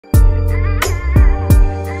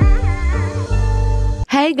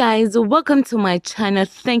Hey guys, welcome to my channel.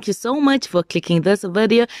 Thank you so much for clicking this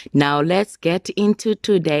video. Now let's get into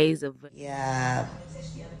today's video. Yeah,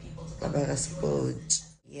 Kabaka Sport.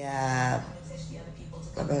 Yeah,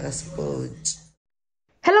 Kabaka Sport.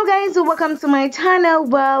 Hello guys, welcome to my channel.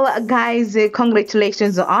 Well guys,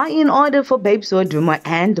 congratulations are in order for babes Wodumo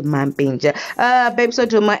and Mampintsha. Babes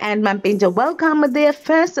Wodumo and Mampintsha welcome their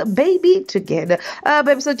first baby together.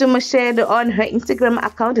 Babes Wodumo shared on her Instagram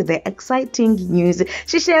account the exciting news.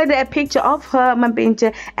 She shared a picture of her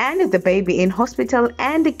Mampintsha and the baby in hospital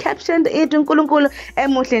and captioned it, "Nkulunkulu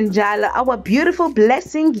emuhle njalo, our beautiful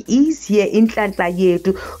blessing is here in Nhlanhla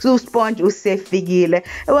yethu. So sponge usefikile."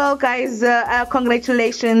 Well guys,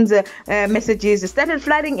 congratulations. Messages started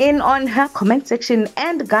flooding in on her comment section,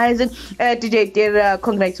 and guys, DJ did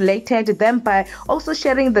congratulated them by also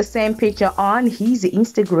sharing the same picture on his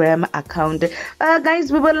Instagram account.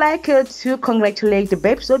 Guys, we would like to congratulate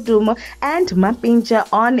babes Wodumo and Mampintsha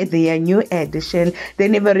on their new edition. They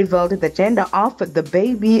never revealed the gender of the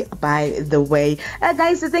baby, by the way.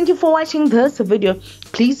 Guys, thank you for watching this video.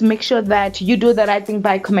 Please make sure that you do the right thing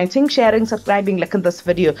by commenting, sharing, subscribing, liking this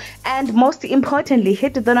video, and most importantly,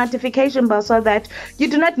 hit the notification bell so that you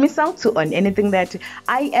do not miss out on anything that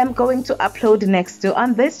I am going to upload next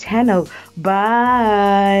on this channel.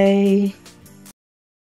 Bye.